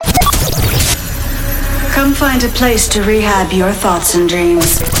Come find a place to rehab your thoughts and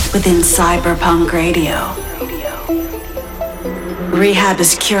dreams within Cyberpunk Radio. Rehab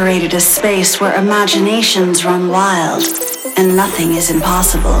has curated a space where imaginations run wild and nothing is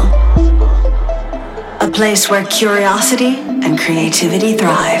impossible. A place where curiosity and creativity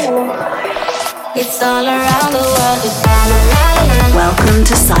thrive. It's all around the world. Welcome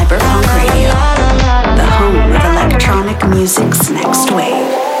to Cyberpunk Radio, the home of electronic music's next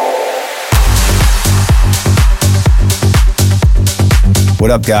wave. What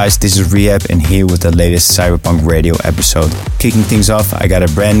up guys, this is Rehab and here with the latest Cyberpunk Radio episode. Kicking things off, I got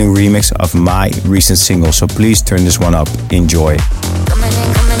a brand new remix of my recent single, so please turn this one up, enjoy. Coming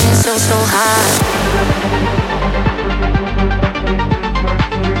in so high.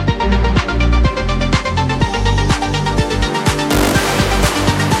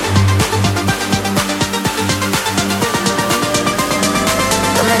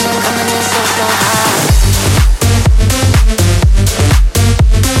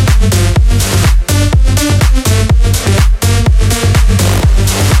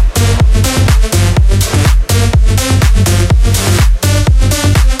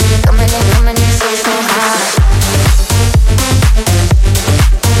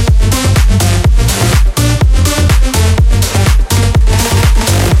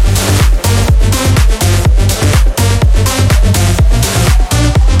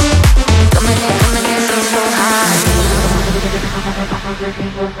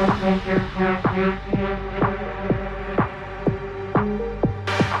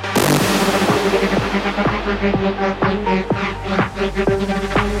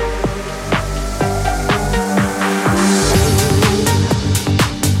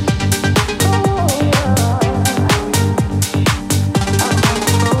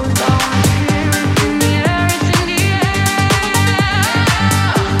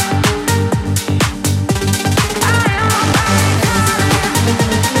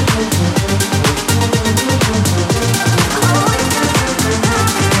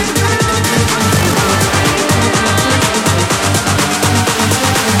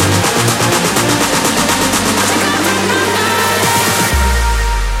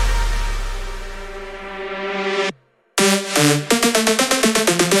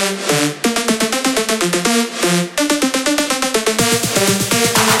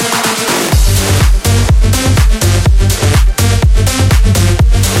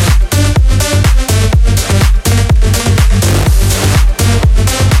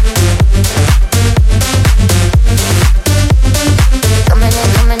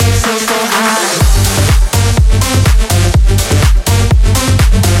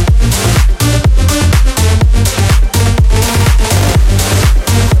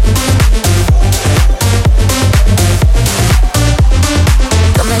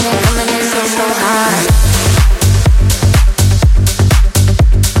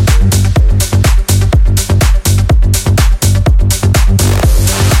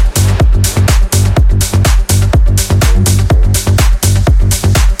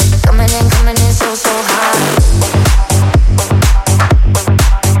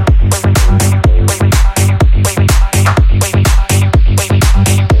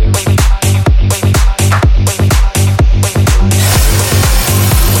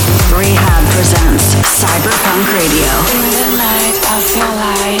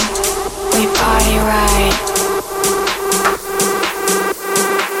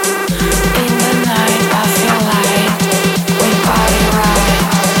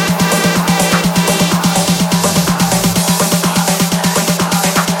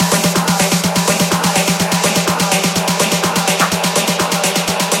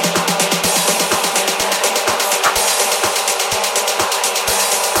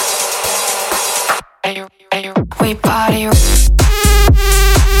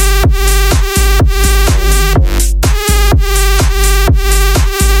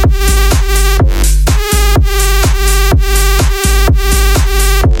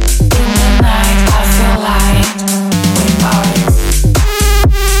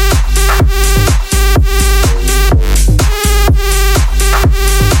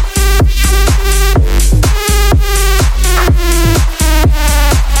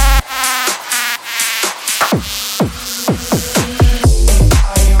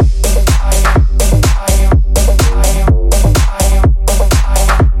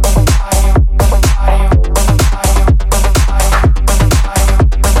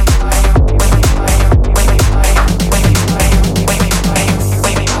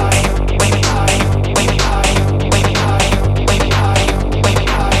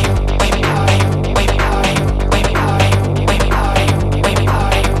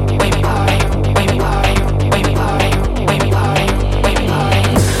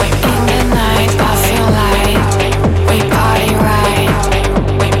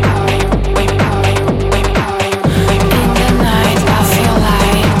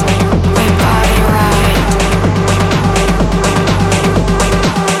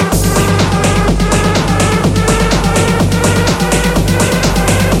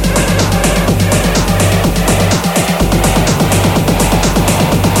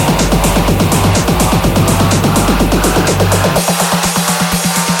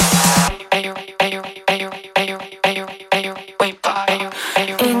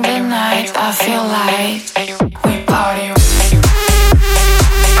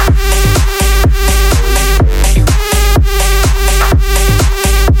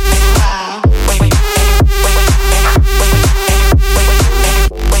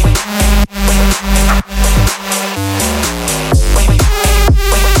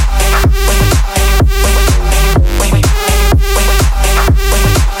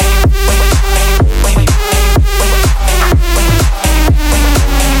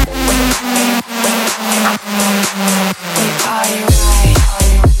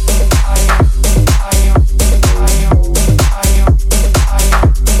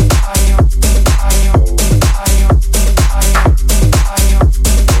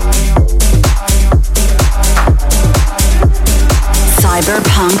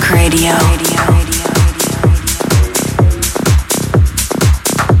 Cyberpunk Radio.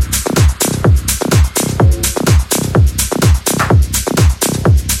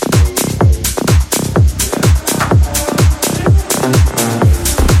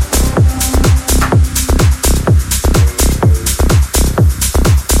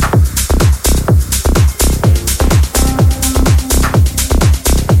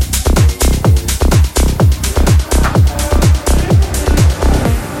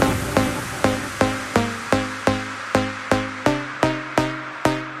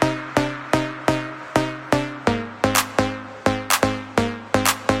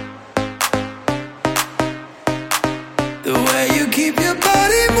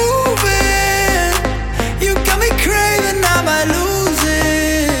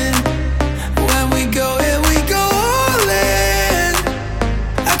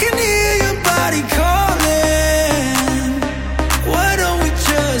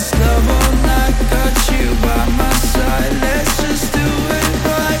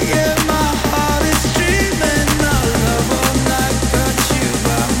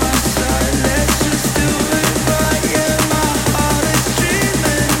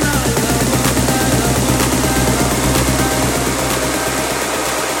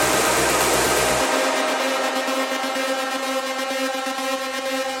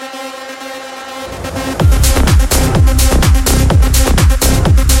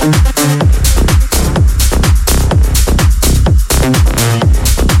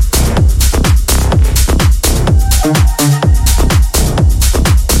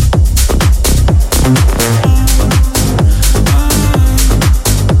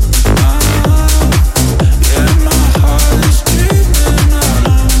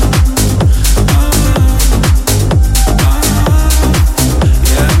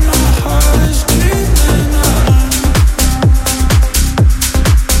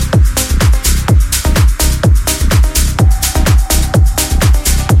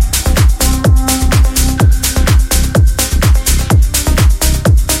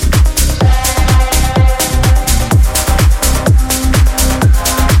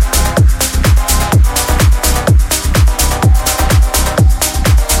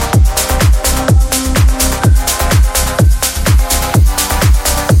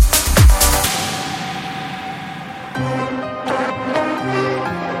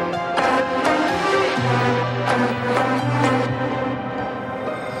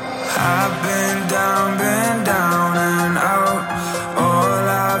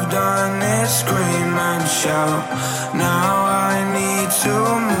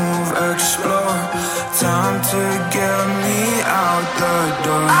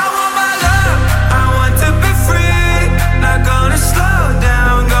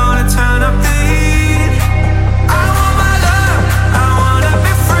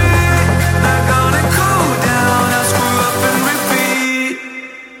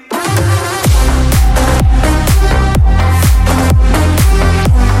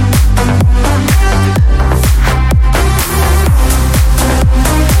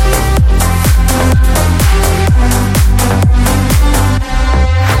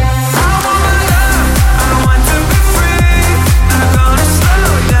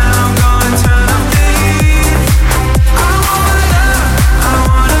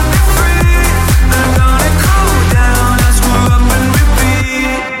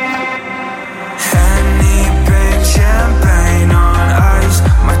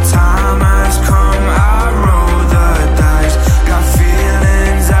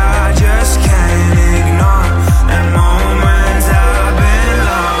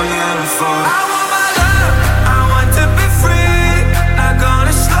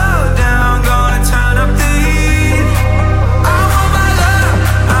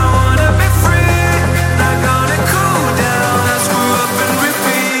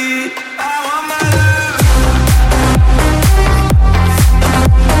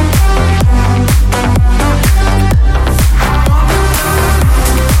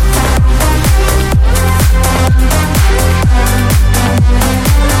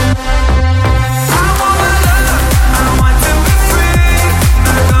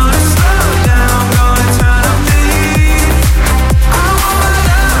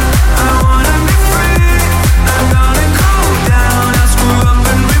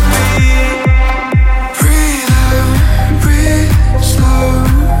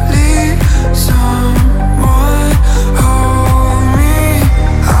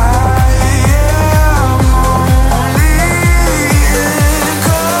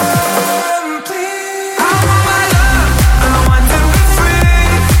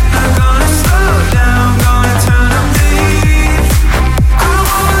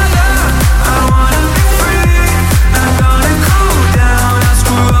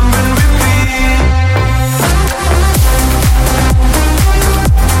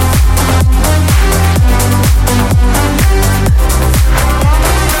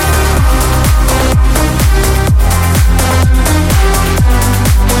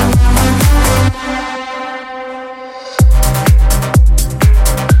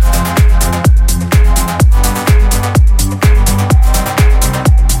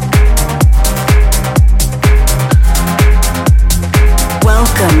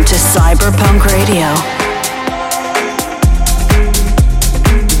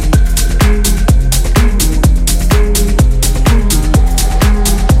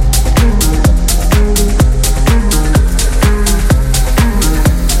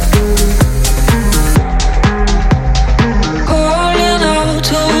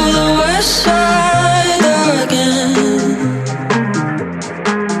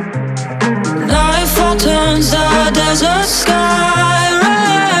 desert sky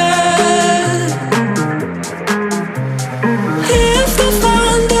red. If the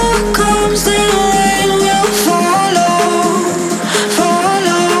thunder comes, then rain will follow,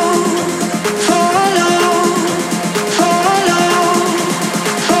 follow, follow, follow,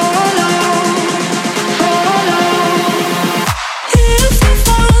 follow, follow. If the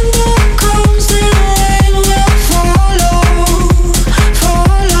thunder comes, then rain will follow,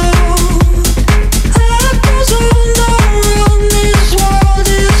 follow. Echoes on the run, this world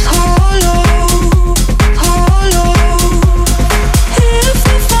is hollow, hollow. If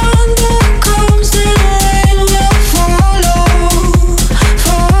the thunder comes, then rain will follow,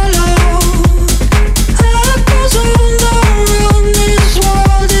 follow. Echoes on the run, this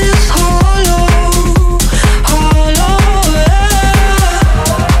world is hollow, hollow,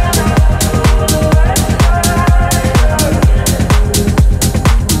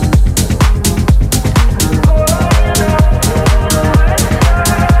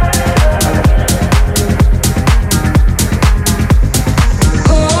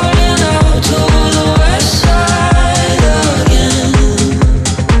 Calling out to the west side again.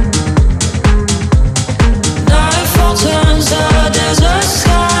 Nightfall turns the desert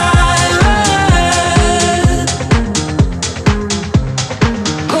sky red.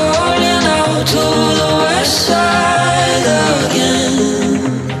 Calling out to the west side again.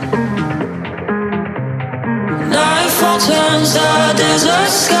 Nightfall turns the desert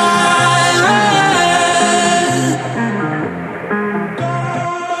sky red.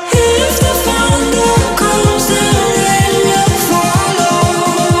 If the thunder comes, then rain will follow.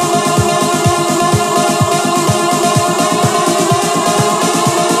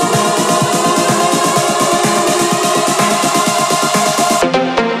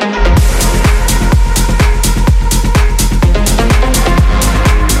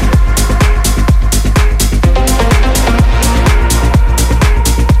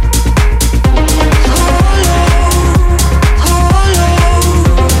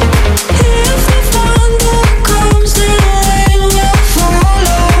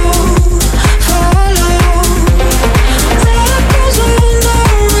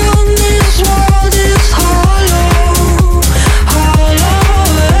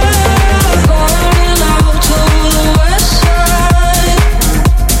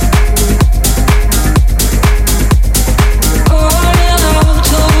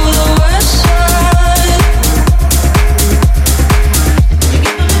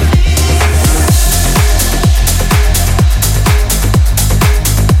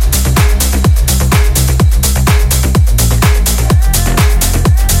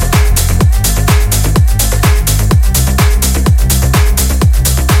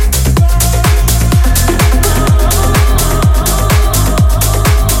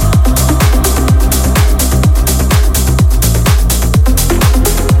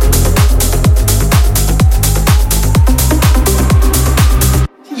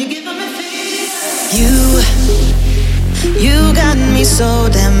 You got me so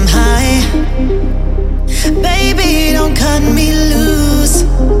damn high. Baby, don't cut me loose.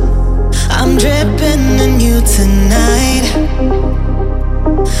 I'm dripping in you tonight.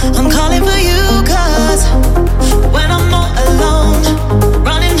 I'm calling for you, cause when I'm all alone,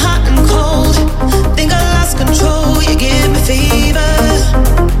 running hot and cold, think I lost control. You give me fever,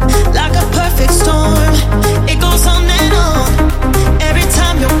 like a perfect storm. It goes on and on, every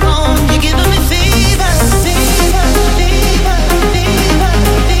time you're wrong. You're giving me fever, fever, fever, fever, fever,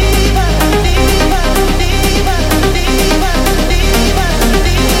 fever, fever, fever, fever,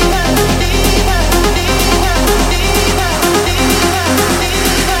 fever, fever, fever, fever,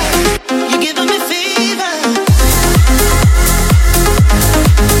 fever. You're giving me fever.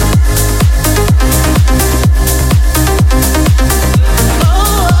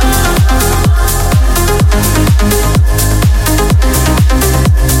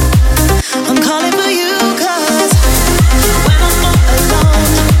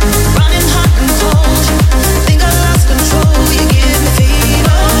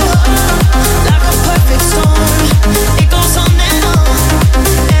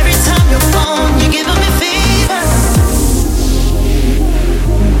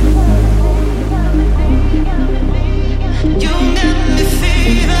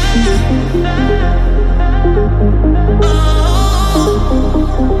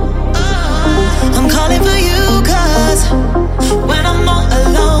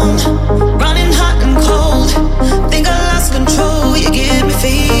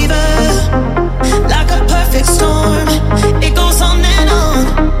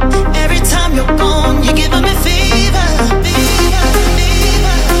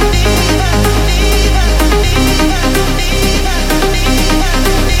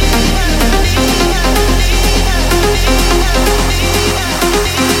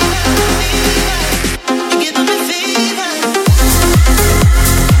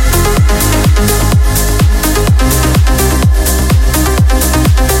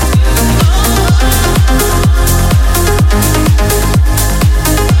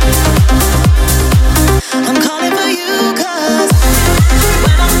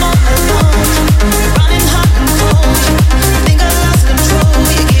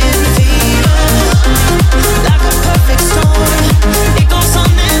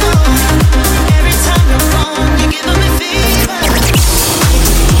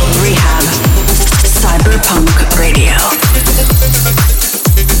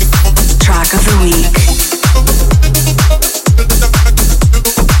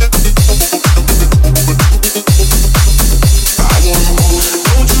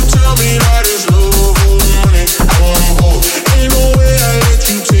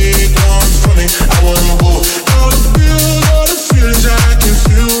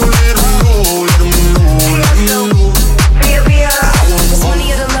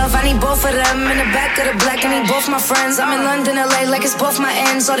 of the black, I need both my friends. I'm in London, LA, like it's both my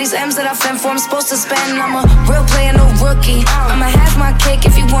ends. All these M's that I fend for, I'm supposed to spend. I'm a real player, no rookie. I'ma have my cake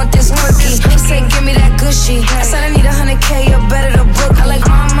if you want this cookie. Say, give me that gushy. I said I need 100K, or better to book. I like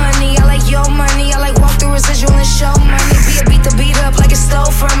my money, I like your money. I like walk through residual and show money. Be a beat to beat up like it's stole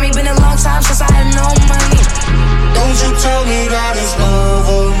from me. Been a long time since I had no money. Don't you tell me that it's love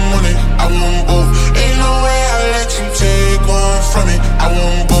or money. I want both. Ain't no way I let you take one from me. I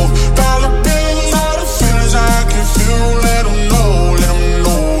want both. Dollar bills, all the feelings I can feel. Let them know, let them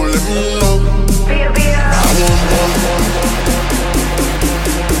know, let them know. I want both.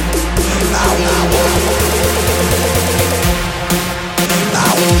 I want both. I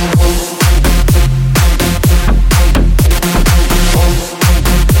want both.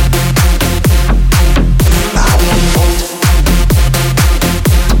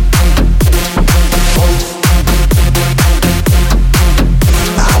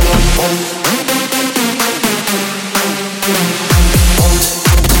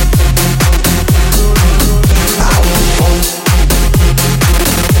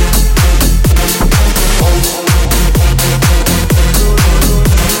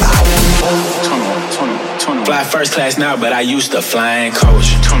 First class now, but I used to fly and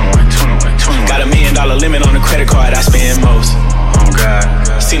coach. 21. Got $1 million limit on the credit card, I spend most. Oh God.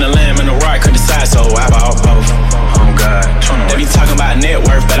 Seen a lamb and a rock, couldn't decide, so I bought both. Oh God. They be talking about net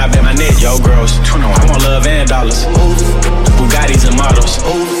worth, but I bet my net, yo, gross. I want love and dollars. Bugattis and models.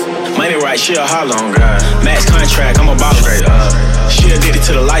 Money right, she a holler, on God. Max contract, I'm a baller. Straight up. She addicted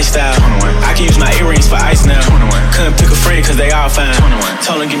to the lifestyle. 21. I can use my earrings for ice now. 21. Couldn't pick a friend cause they all fine. 21.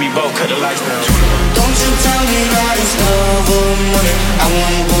 Told them give me both, cut the lights down. Don't you tell me that it's love or money. I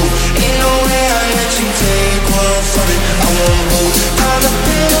want both. Ain't no way I let you take one from me. I want both. All the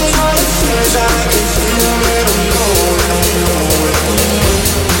bills, all the feelings I can feel. Let them know, let them know, let them know.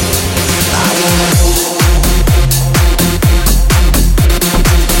 I want both.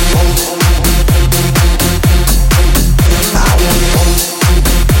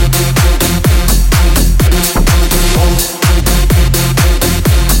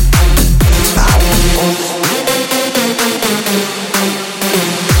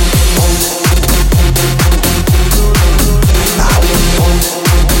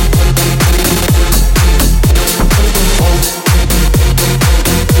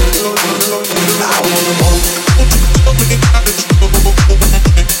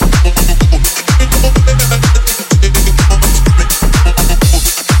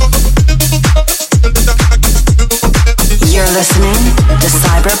 Listening to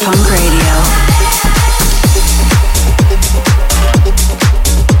Cyberpunk Radio.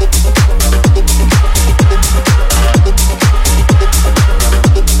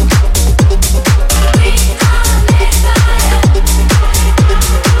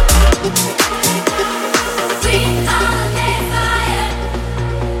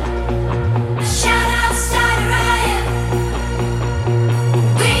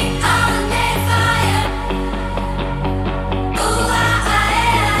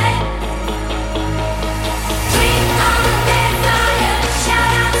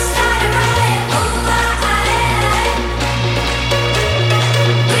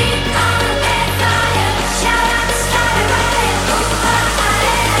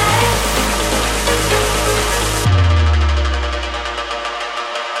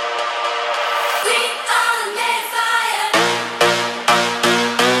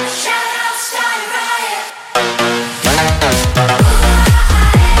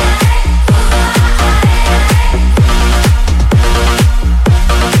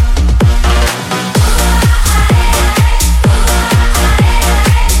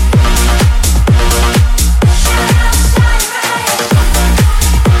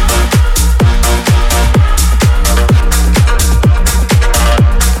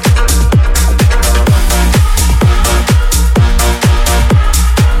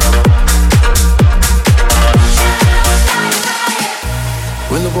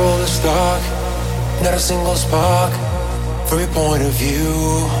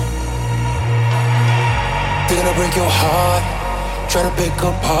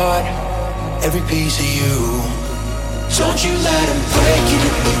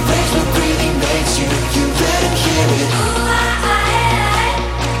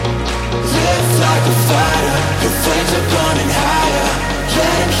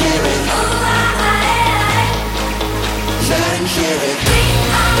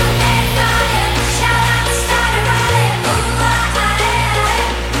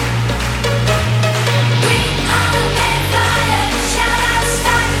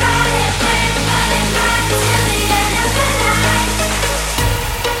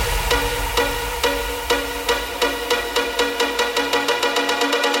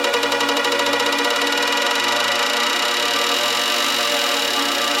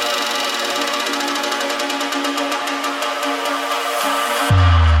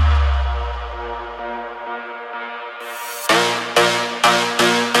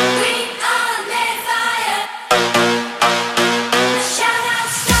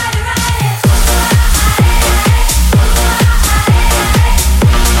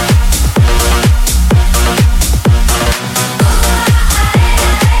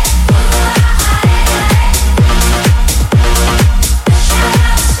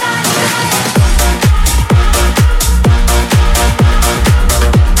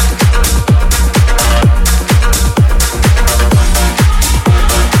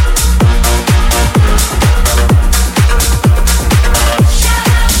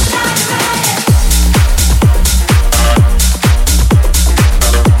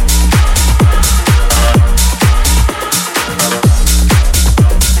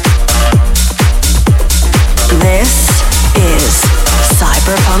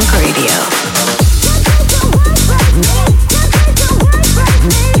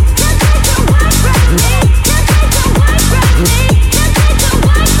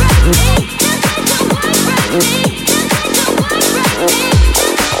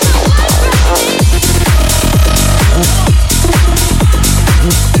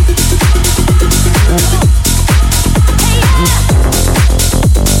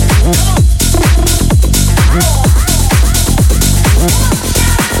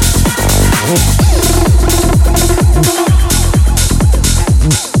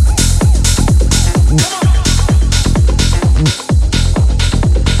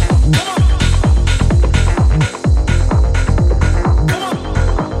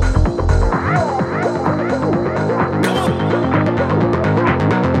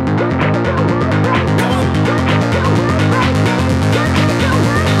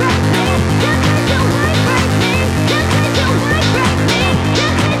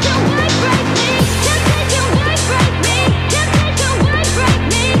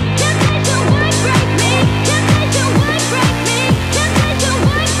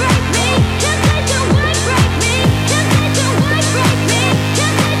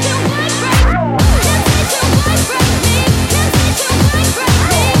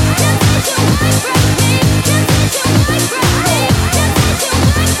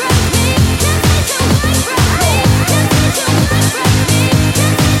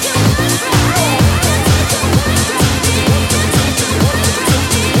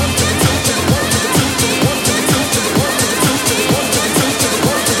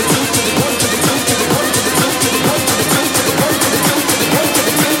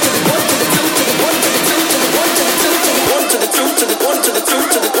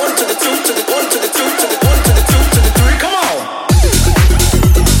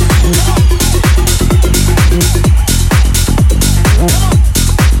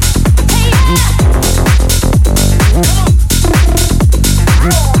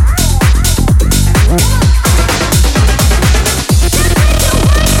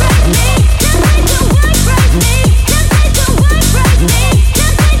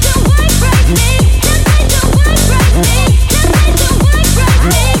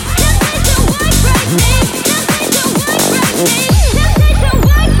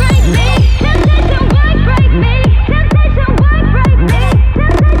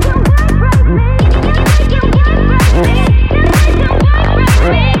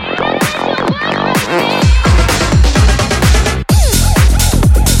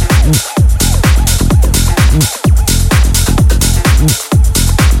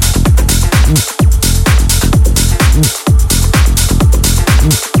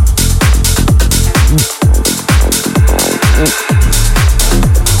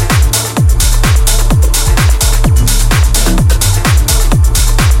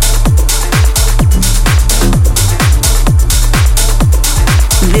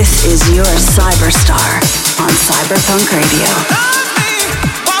 This is your Cyberstar on Cyberpunk Radio.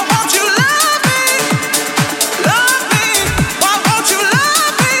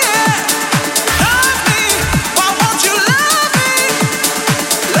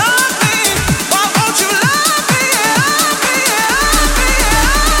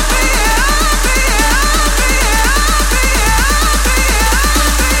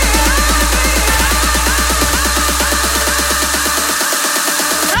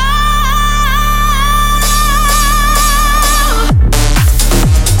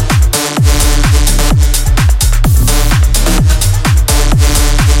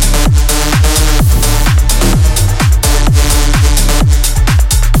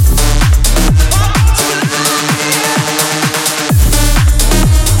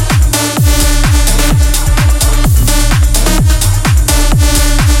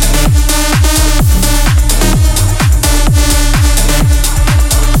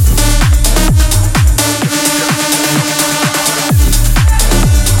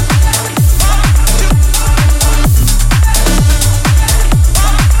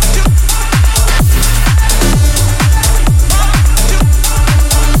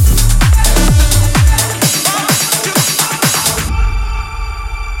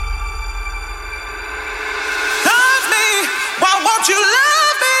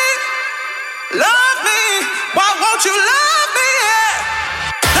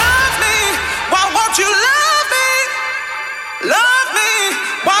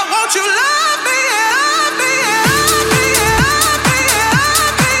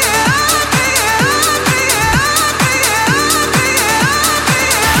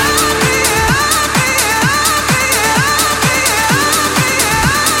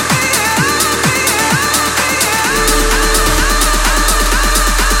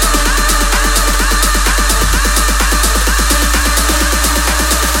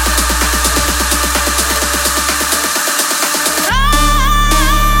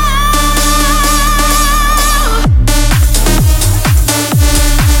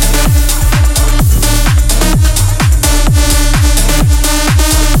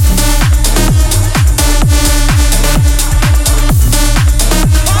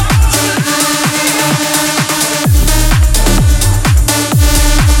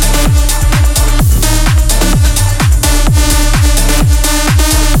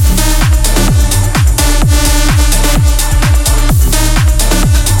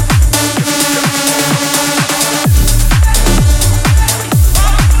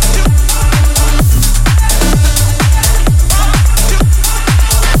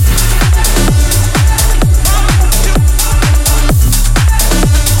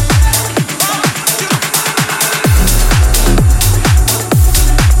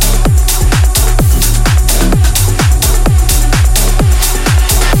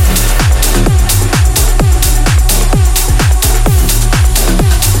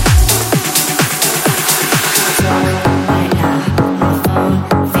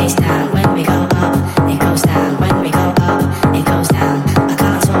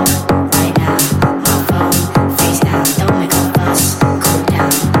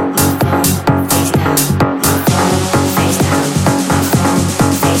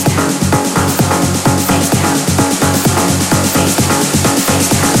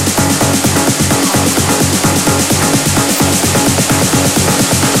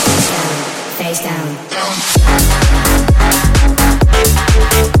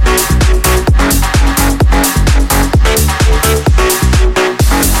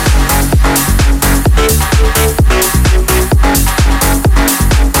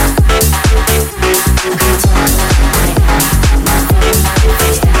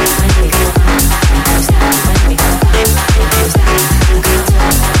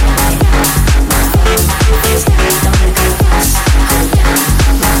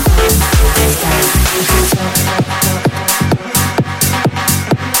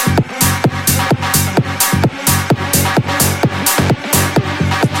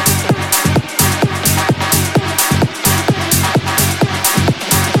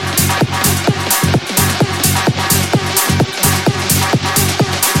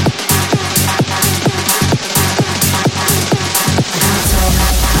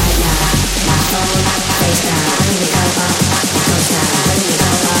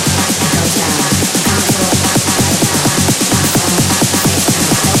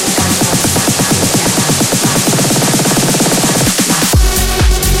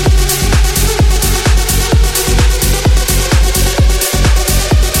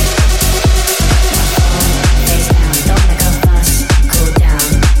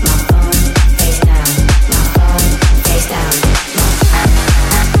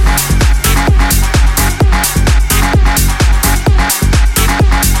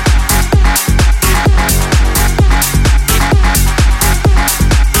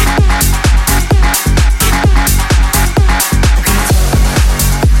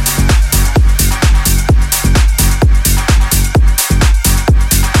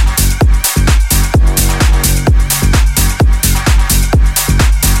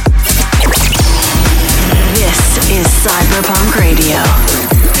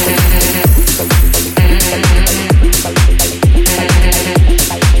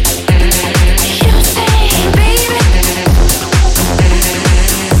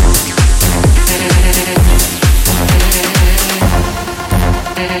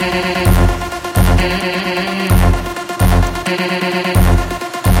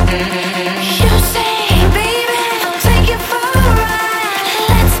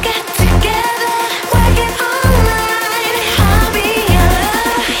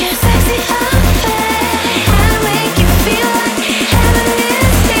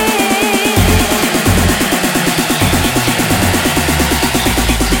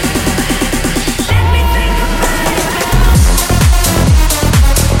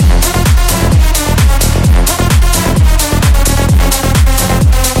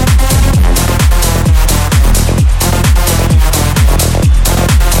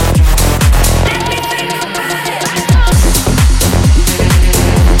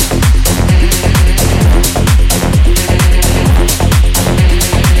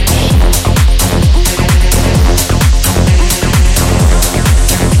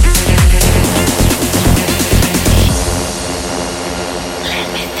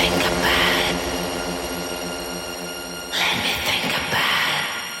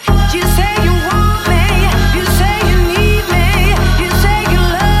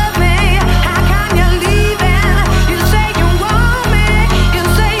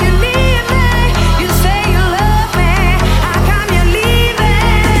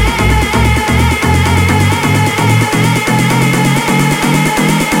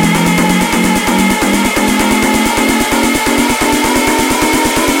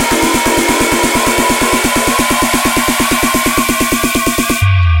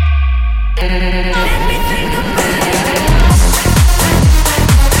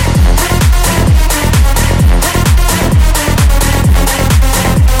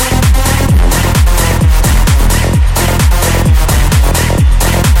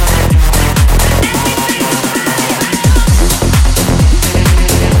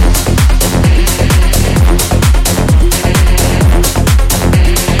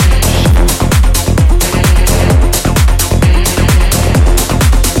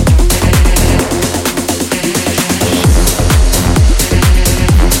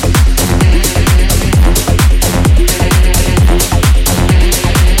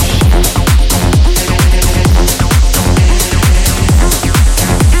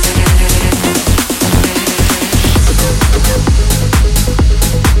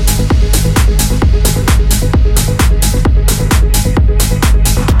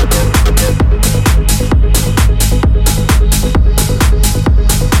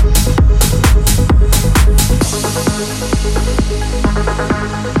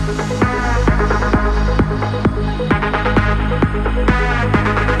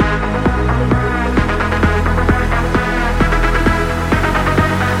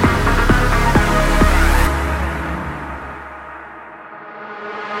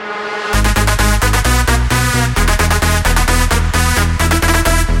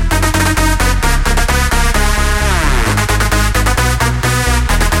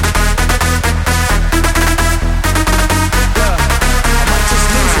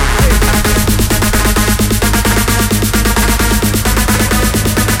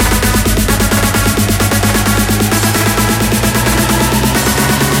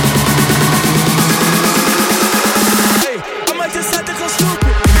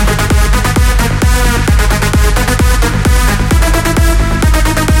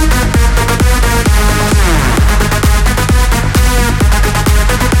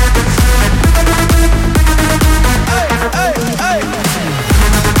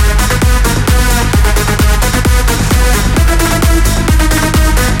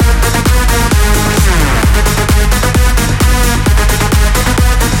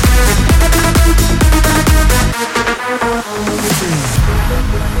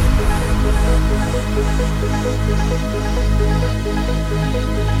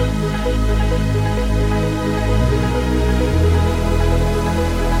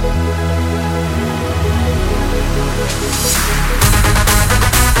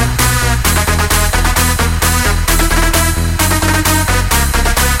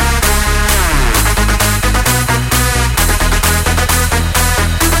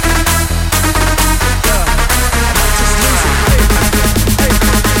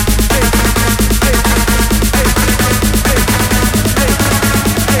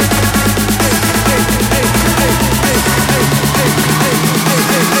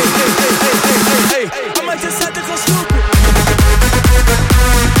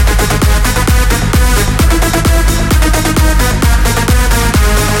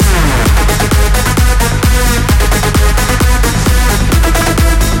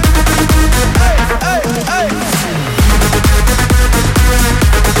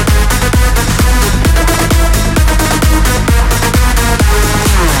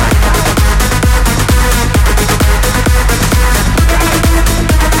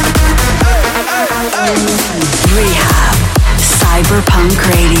 Cyberpunk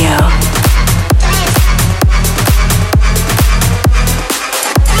Radio.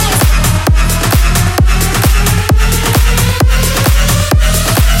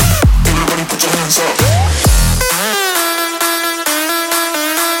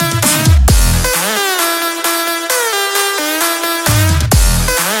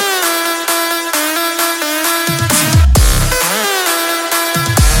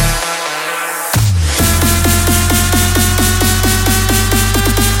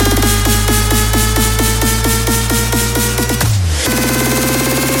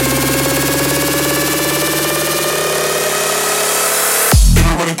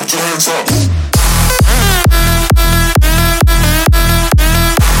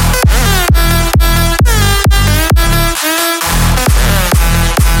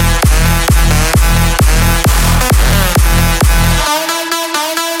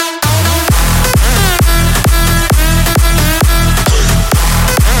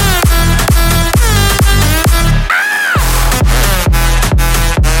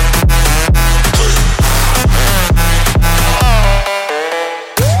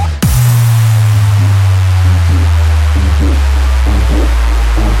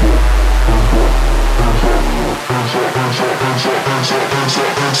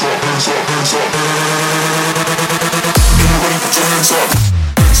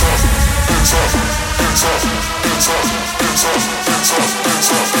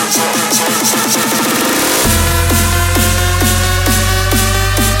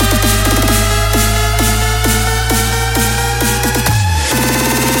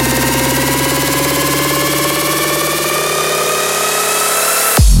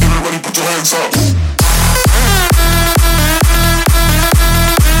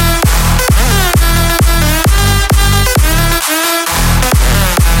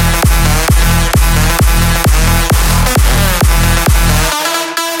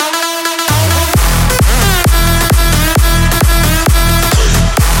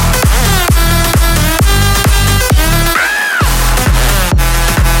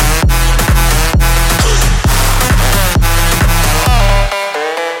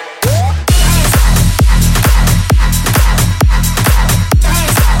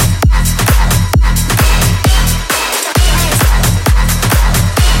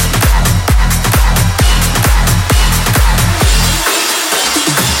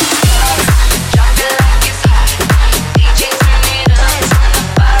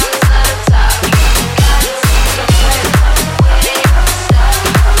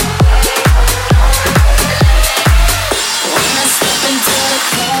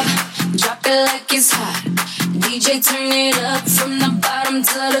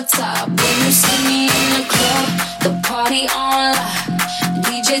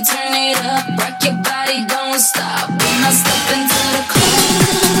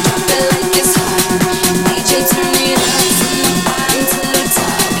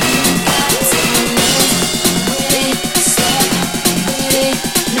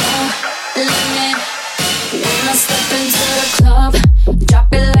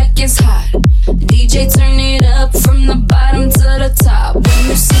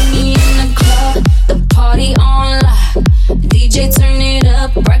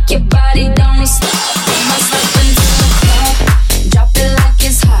 Drop it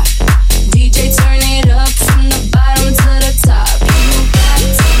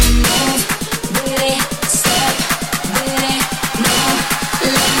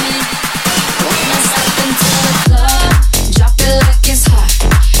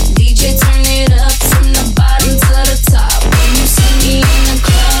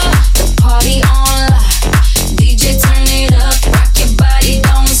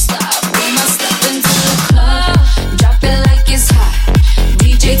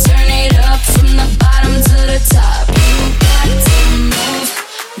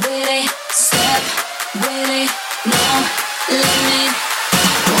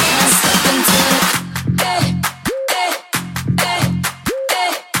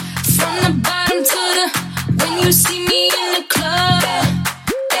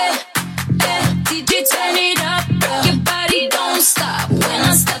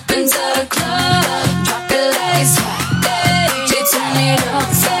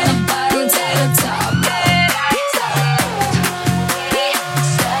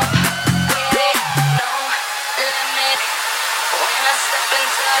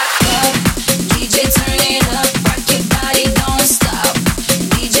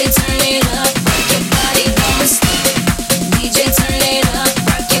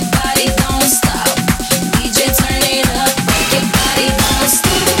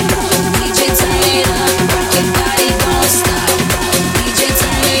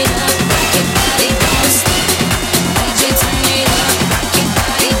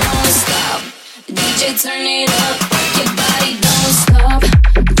turn it up. Your body don't stop.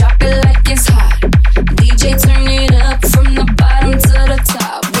 Drop it like it's hot. DJ turn it up from the bottom to the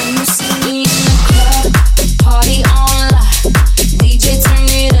top. When you see me in the club, party online. DJ turn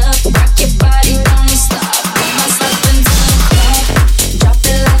it up. Rock your body, don't stop. When I step into the club, drop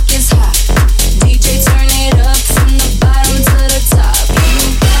it like it's hot. DJ turn it up from the bottom to the top.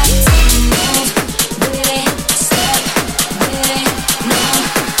 You got to move with it, step with it, no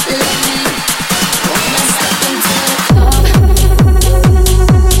limit. When I step into the club,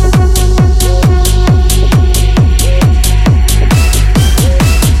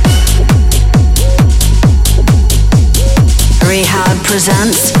 Rehab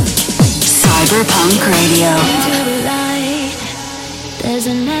presents Cyberpunk Radio. Light, there's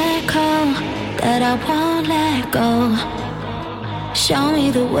an echo that I won't let go. Show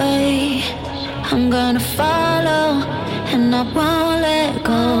me the way, I'm gonna follow, and I won't let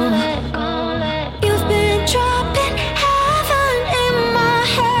go. You've been dropping heaven in my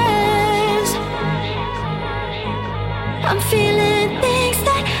hands. I'm feeling things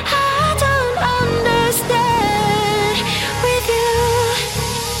that I don't understand with you.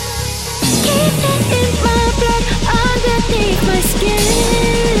 Keep it in my blood, underneath my skin.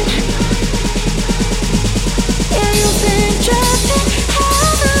 Yeah, you've been dropping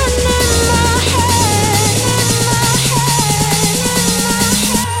heaven in my head, in my head, in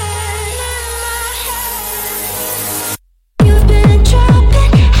my head. You've been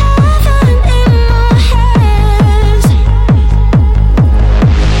dropping heaven in my hands.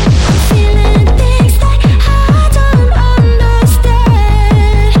 I'm feeling things that I don't understand.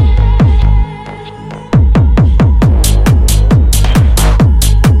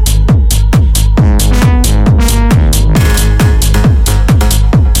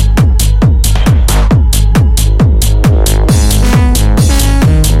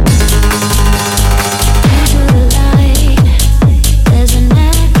 Into the light, there's an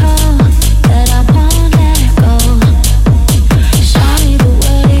echo that I won't let go. Show me the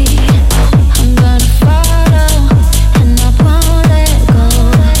way, I'm gonna follow, and I won't let go.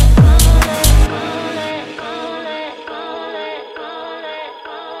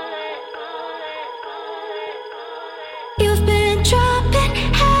 You've been dropping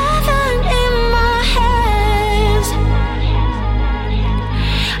heaven in my hands.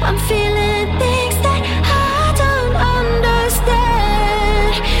 I'm feeling things that I don't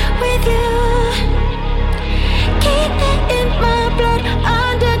understand with you. Keep it in my blood,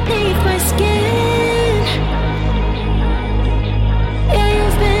 underneath my skin. Yeah,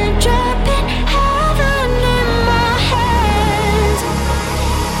 you've been dropping heaven in my hands.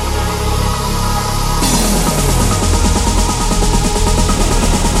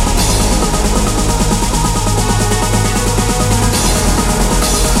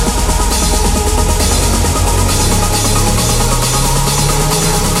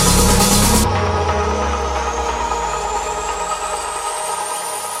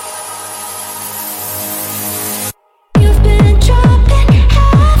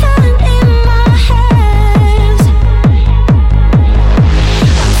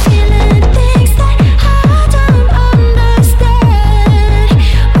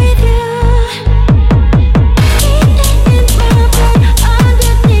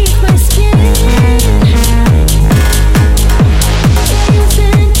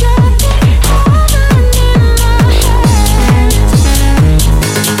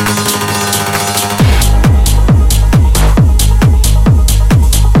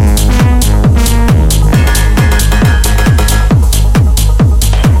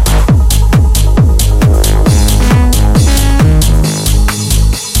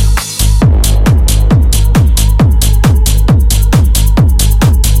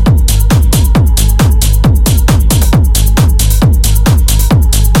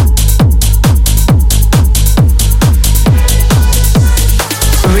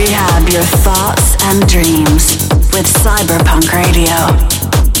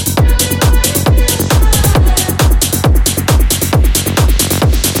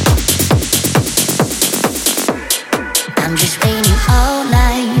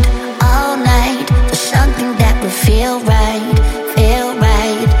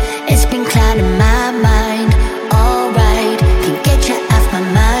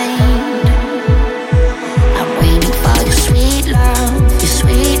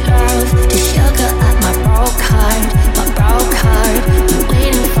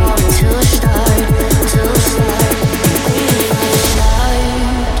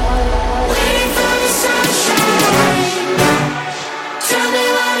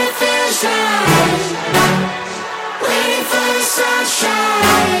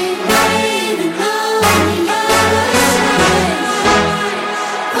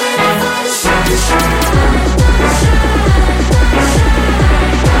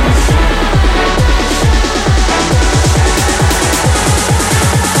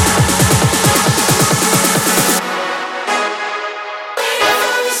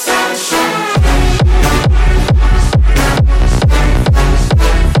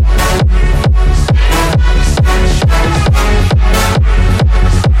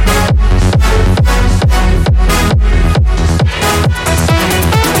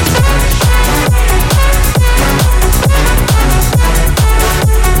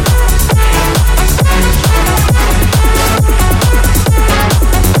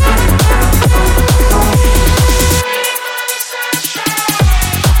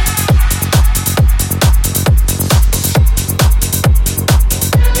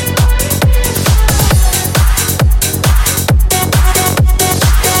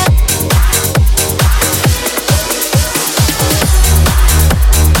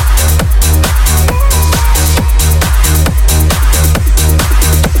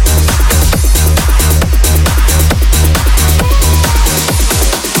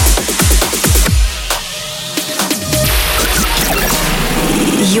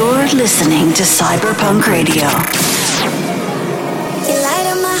 listening to Cyberpunk Radio. You light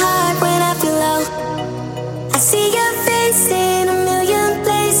up my heart when I feel low. I see your face in a million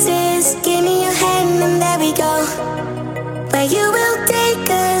places. Give me your hand and there we go. Where you will take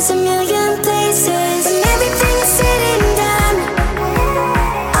us a million places. When everything is said and done,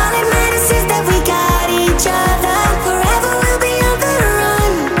 all it matters is that we got each other. Forever we'll be on the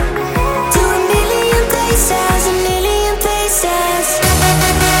run to a million places, a million places.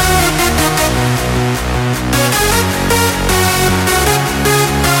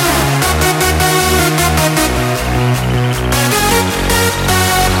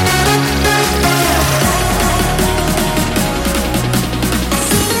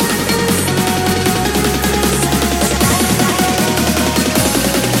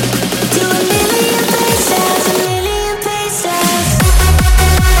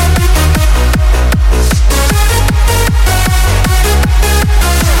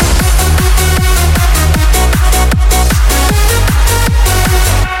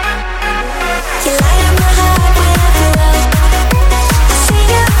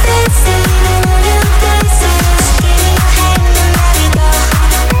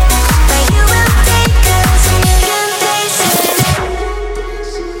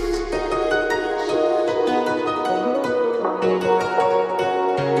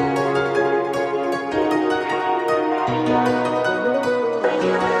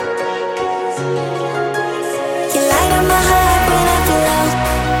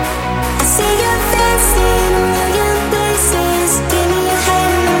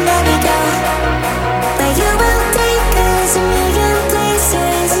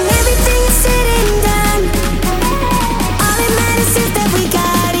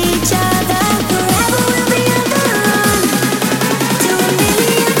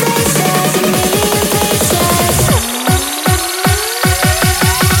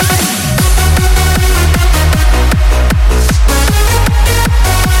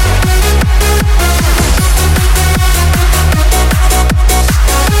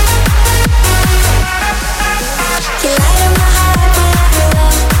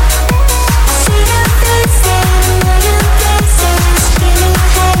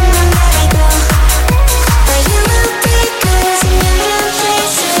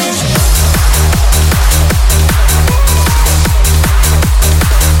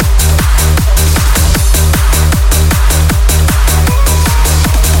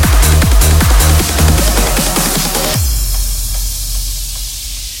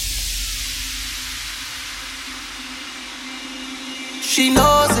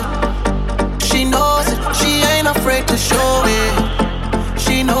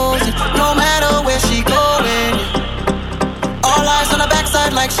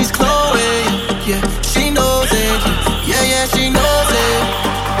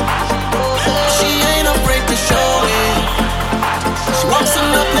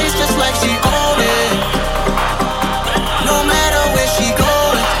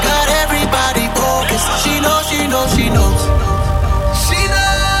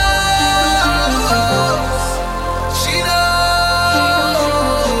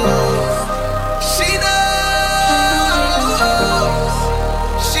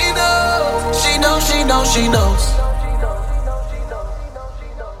 She knows.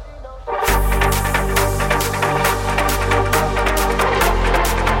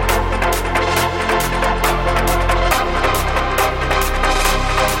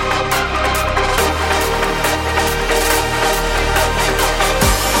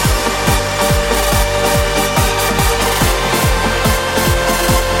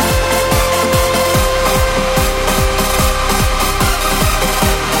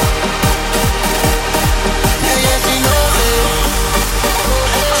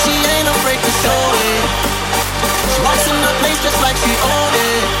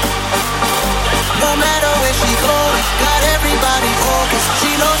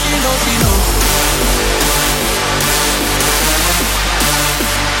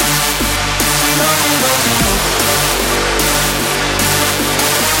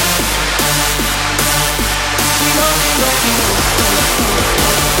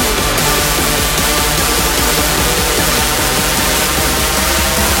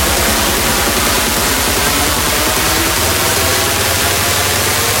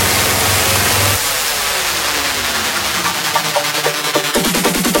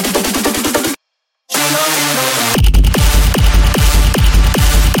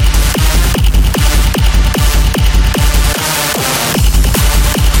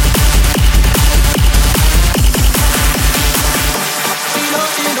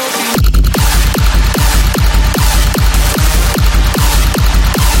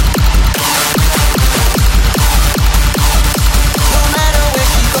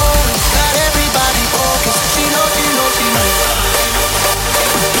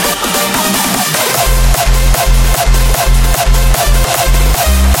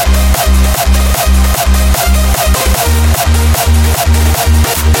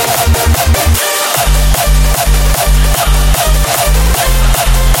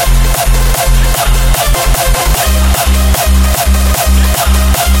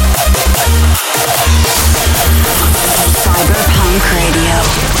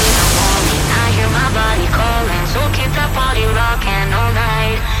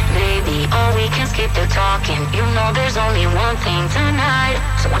 skip the talking. You know there's only one thing tonight,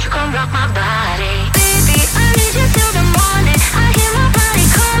 so won't you come rock my body? Baby, I need you till the morning. I hear my body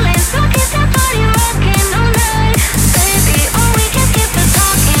calling, so keep that body rocking all night. Baby, oh, we can skip the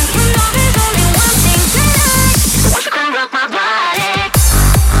talking. You know there's only one thing tonight, so won't you come rock my body?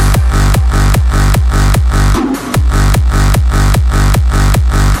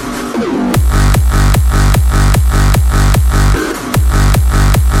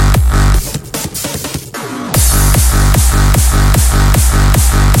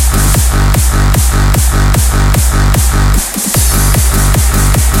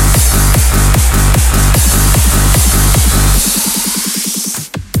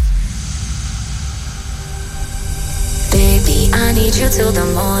 Till the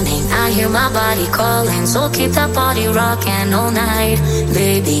morning, I hear my body calling, so keep that body rocking all night.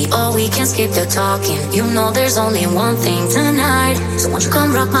 Baby, oh, we can skip the talking. You know there's only one thing tonight, so won't you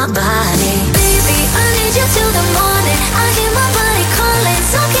come rock my body? Baby, I need you till the morning. I hear my body calling,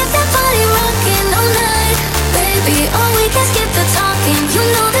 so keep that body rocking all night. Baby, oh, we can skip the talking. You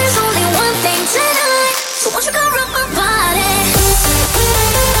know there's only one thing tonight, so won't you come rock my body?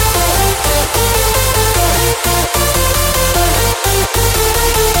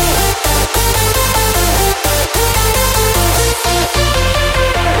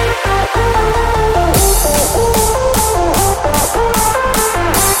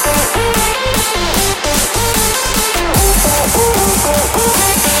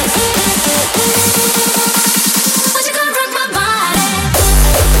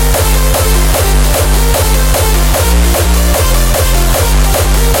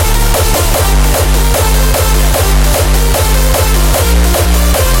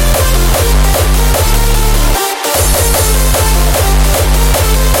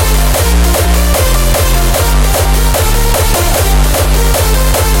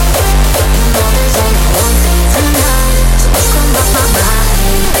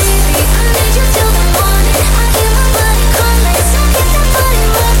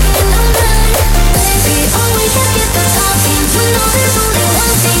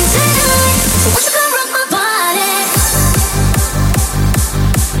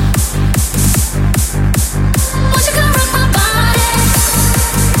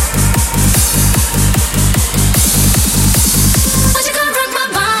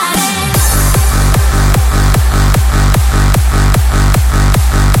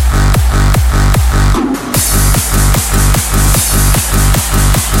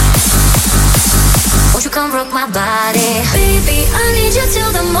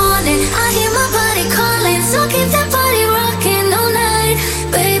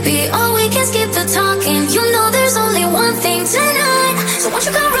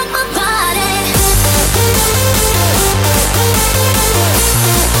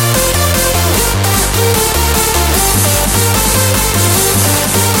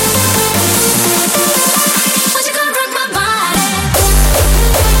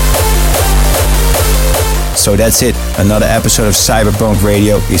 So that's it. Another episode of Cyberpunk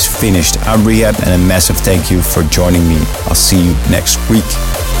Radio is finished. I'm Rehab and a massive thank you for joining me. I'll see you next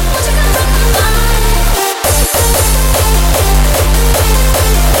week.